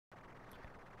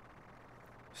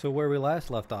So where we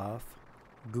last left off,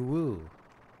 Goo.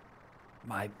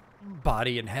 My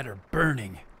body and head are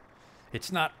burning.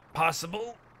 It's not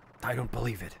possible. I don't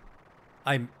believe it.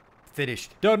 I'm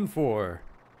finished. Done for.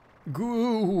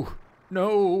 Goo.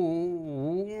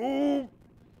 No.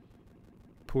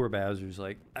 Poor Bowser's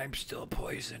like, I'm still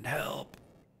poisoned. Help.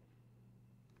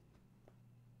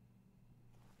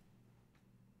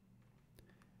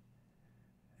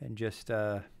 And just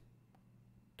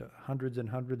hundreds and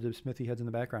hundreds of Smithy heads in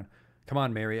the background. Come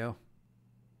on, Mario.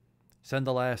 Send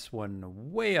the last one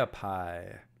way up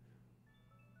high.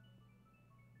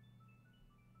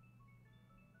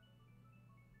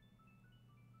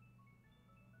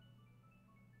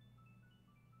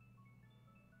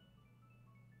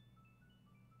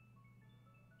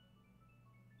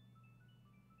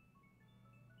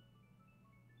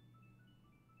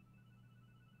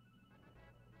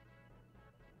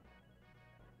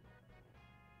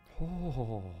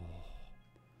 Oh,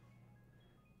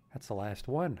 that's the last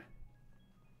one.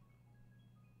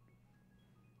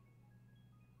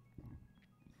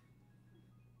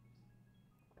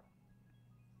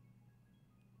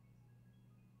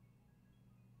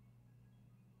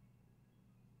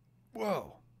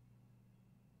 Whoa.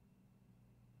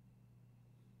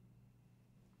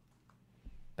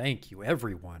 Thank you,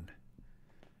 everyone.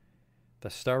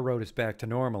 The Star Road is back to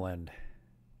normal and...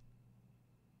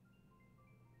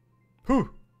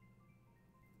 Whew.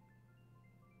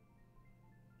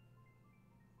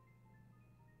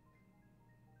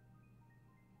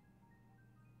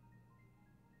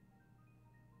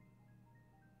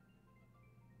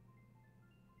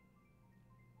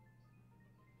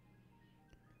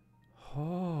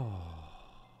 Oh.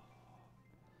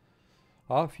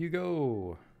 Off you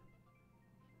go.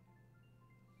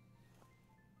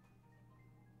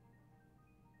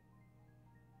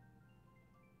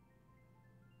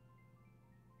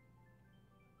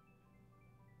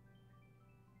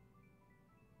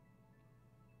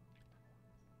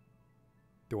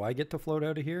 Do I get to float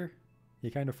out of here? You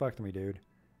kind of fucked me, dude.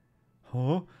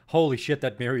 Huh? Holy shit,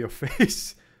 that Mario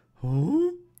face.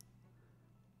 Huh?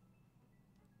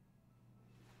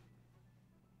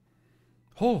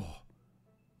 Oh.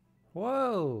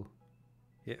 Whoa.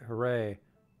 Yeah, hooray.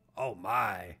 Oh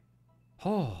my.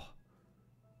 Oh.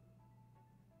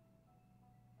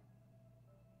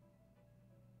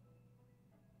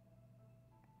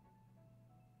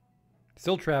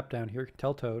 Still trapped down here.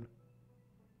 Tell Toad.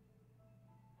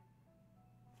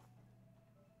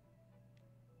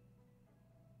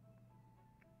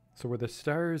 So were the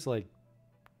stars like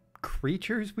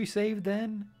creatures we saved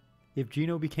then? If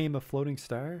Geno became a floating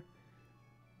star?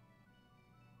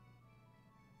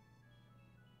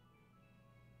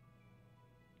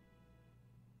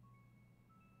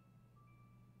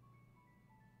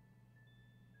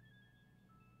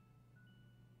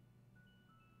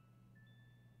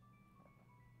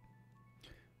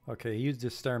 Okay, he used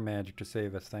his star magic to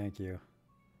save us, thank you.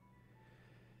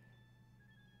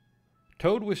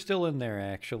 Toad was still in there,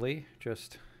 actually.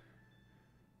 Just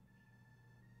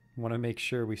want to make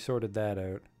sure we sorted that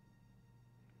out.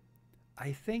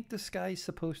 I think the sky's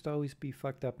supposed to always be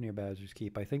fucked up near Bowser's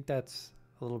Keep. I think that's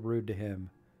a little rude to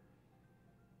him.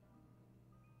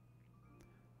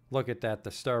 Look at that.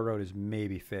 The Star Road is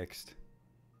maybe fixed.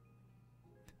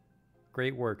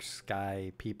 Great work,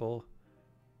 sky people.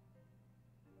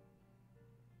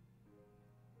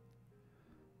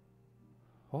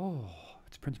 Oh,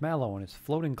 it's Prince Mallow and his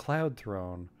floating cloud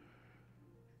throne.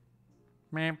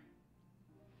 Meh. I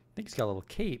think he's got a little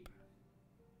cape.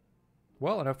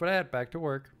 Well, enough of that. Back to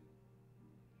work.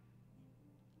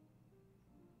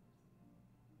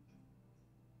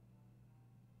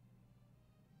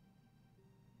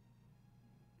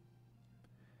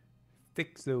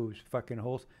 Fix those fucking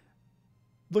holes.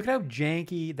 Look how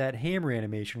janky that hammer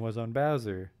animation was on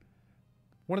Bowser.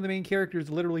 One of the main characters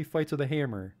literally fights with a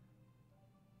hammer.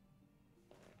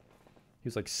 He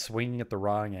was like swinging at the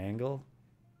wrong angle.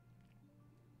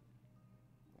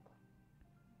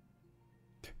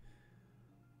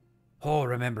 Oh,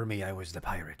 remember me, I was the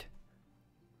pirate.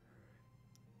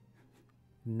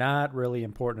 Not really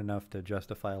important enough to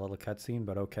justify a little cutscene,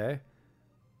 but okay.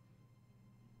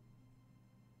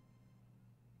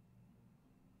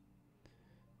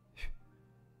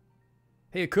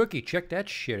 Hey, a cookie, check that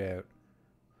shit out.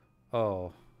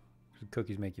 Oh,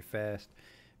 cookies make you fast.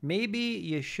 Maybe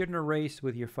you shouldn't have raced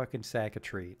with your fucking sack of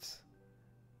treats.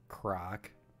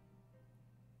 Croc.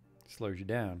 Slows you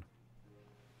down.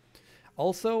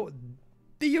 Also,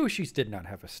 the Yoshis did not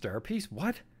have a star piece.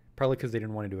 What? Probably because they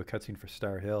didn't want to do a cutscene for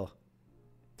Star Hill.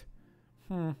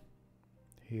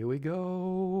 Here we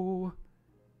go.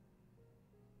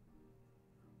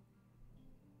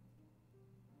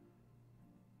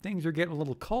 Things are getting a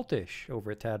little cultish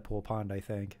over at Tadpole Pond, I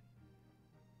think.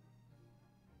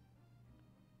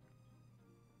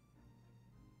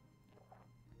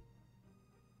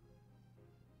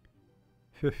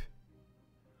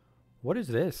 What is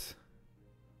this?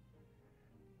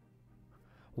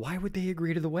 Why would they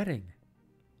agree to the wedding?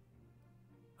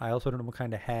 I also don't know what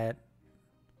kind of hat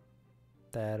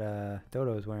that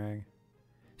Dodo is wearing.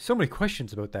 So many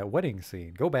questions about that wedding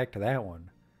scene. Go back to that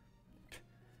one.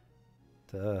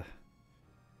 Duh.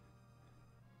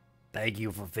 Thank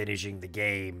you for finishing the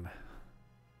game.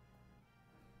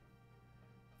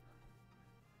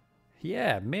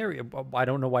 Yeah, Mary. I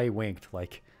don't know why he winked.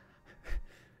 Like,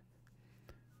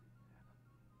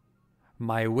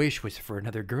 my wish was for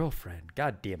another girlfriend.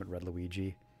 God damn it,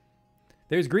 RedLuigi.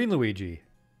 There's Green Luigi.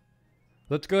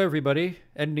 Let's go, everybody.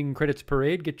 Ending credits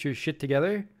parade. Get your shit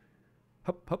together.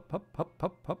 Hup, hup, hup, hup,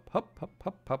 hup, hup, hup, hup,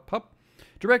 hup, hup, hup.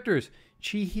 Directors: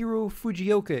 Chihiro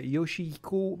Fujioka,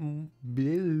 Yoshiko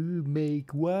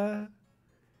Meikwa.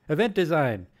 Event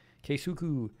design: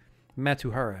 Keisuke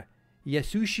Matsuhara,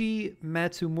 Yasushi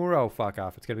Matsumura. Oh, fuck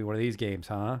off. It's going to be one of these games,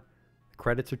 huh?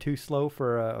 Credits are too slow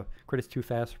for, credits too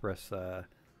fast for us,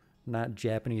 not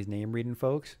Japanese name reading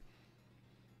folks.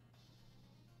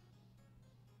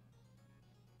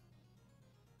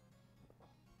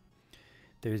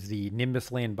 There's the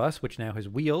Nimbus Land bus, which now has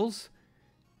wheels.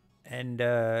 And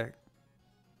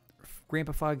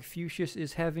Grandpa Fog Fuchsius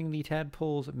is having the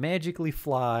tadpoles magically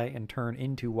fly and turn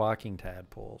into walking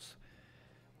tadpoles.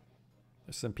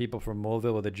 There's some people from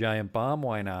Moleville with a giant bomb.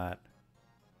 Why not?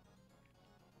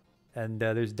 And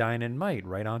there's Dine and Might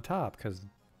right on top, because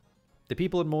the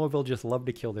people in Moleville just love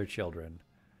to kill their children.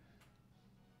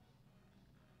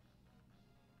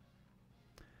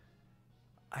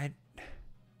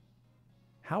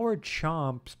 How are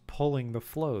Chomps pulling the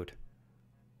float?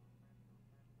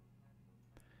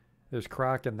 There's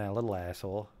Croc and that little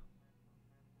asshole.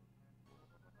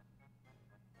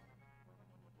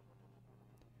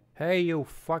 Hey, you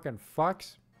fucking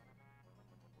fucks.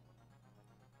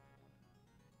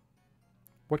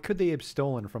 What could they have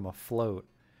stolen from a float?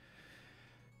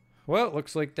 Well, it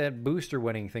looks like that booster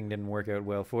winning thing didn't work out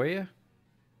well for you.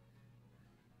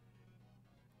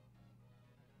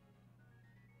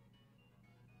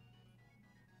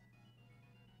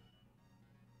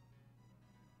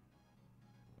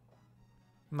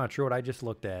 I'm not sure what I just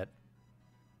looked at.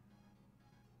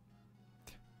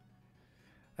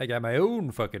 I got my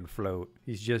own fucking float.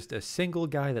 He's just a single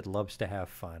guy that loves to have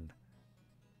fun.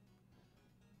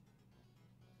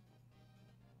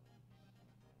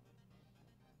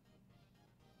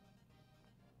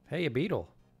 Hey, a beetle.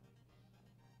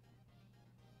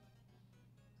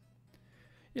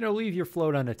 You know, leave your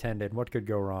float unattended. What could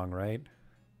go wrong, right?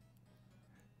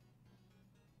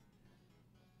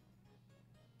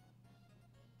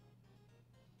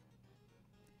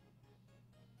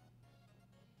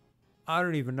 I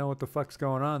don't even know what the fuck's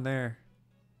going on there.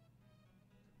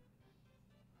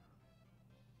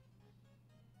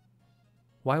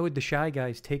 Why would the Shy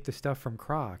Guys take the stuff from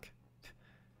Croc?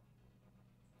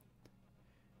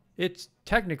 It's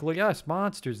technically us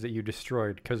monsters that you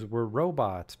destroyed because we're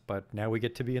robots, but now we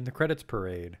get to be in the credits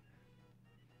parade.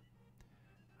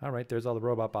 Alright, there's all the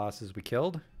robot bosses we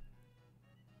killed.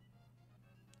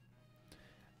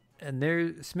 And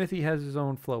there, Smithy has his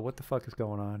own float. What the fuck is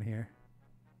going on here?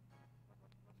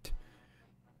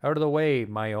 Out of the way,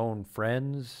 my own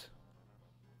friends.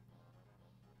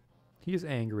 He has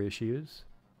anger issues.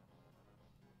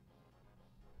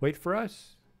 Wait for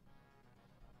us.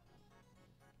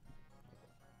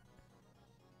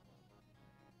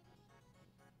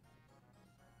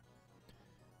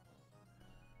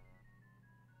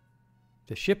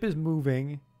 The ship is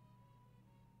moving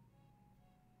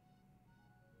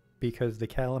because the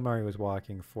calamari was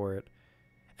walking for it.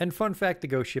 And fun fact, the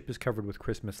ghost ship is covered with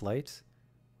Christmas lights.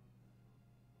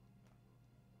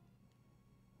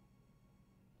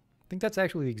 I think that's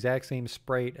actually the exact same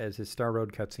sprite as his Star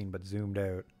Road cutscene, but zoomed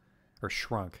out. Or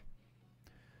shrunk.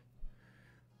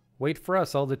 Wait for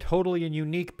us, all the totally and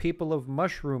unique people of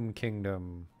Mushroom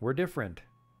Kingdom. We're different.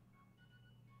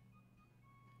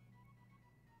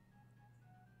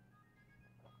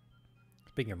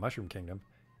 Speaking of Mushroom Kingdom,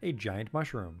 a giant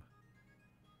mushroom.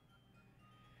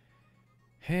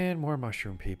 And more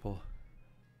mushroom people.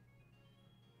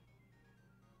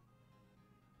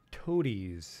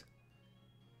 Toadies.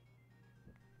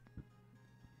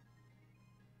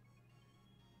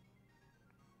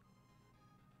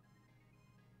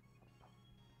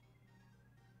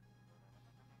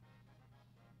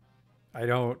 I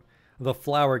don't... The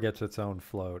flower gets its own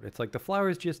float. It's like the flower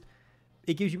is just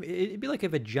it gives you, it'd be like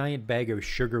if a giant bag of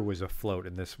sugar was afloat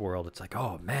in this world. It's like,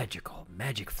 oh, magical,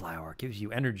 magic flour. It gives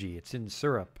you energy. It's in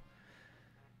syrup.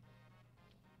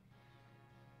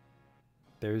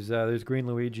 There's Green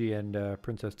Luigi and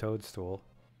Princess Toadstool.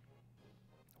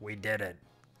 We did it.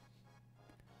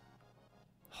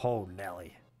 Oh,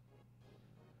 Nelly.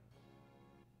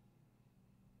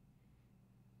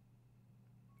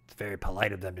 It's very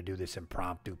polite of them to do this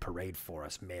impromptu parade for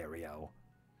us, Mario.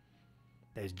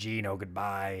 There's Gino,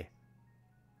 goodbye.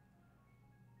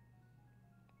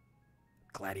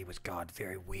 Glad he was gone.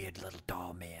 Very weird little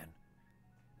doll man.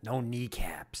 No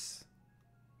kneecaps.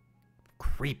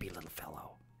 Creepy little fellow.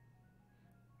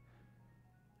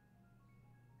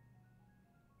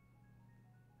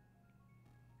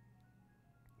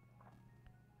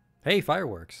 Hey,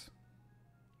 fireworks.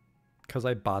 Because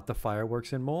I bought the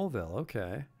fireworks in Moleville.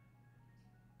 Okay.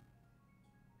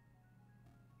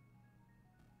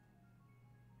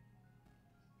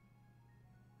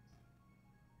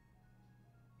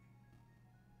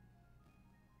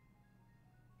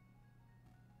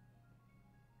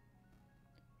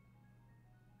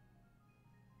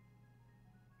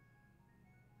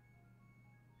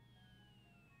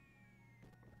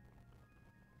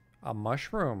 A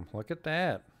mushroom. Look at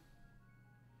that.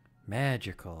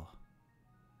 Magical.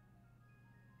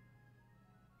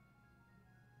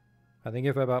 I think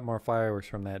if I bought more fireworks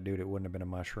from that dude, it wouldn't have been a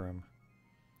mushroom.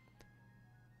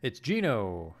 It's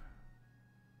Gino.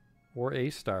 Or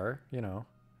A-Star, you know.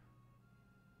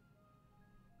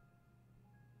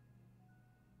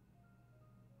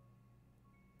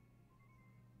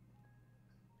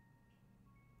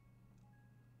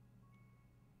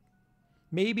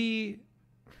 Maybe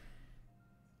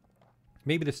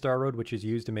the Star Road, which is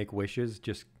used to make wishes,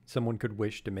 just someone could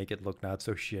wish to make it look not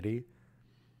so shitty.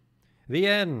 The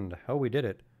end. Oh, we did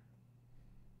it.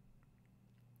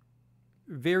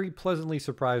 Very pleasantly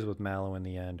surprised with Mallow in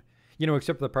the end. You know,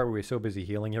 except for the part where we were so busy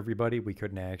healing everybody, we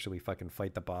couldn't actually fucking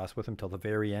fight the boss with him till the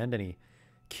very end, and he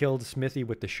killed Smithy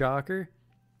with the shocker.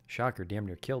 Shocker damn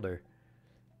near killed her.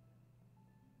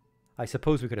 I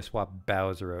suppose we could have swapped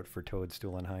Bowser out for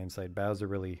Toadstool in hindsight. Bowser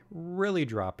really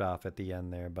dropped off at the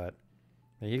end there, but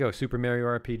there you go. Super Mario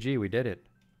RPG, we did it.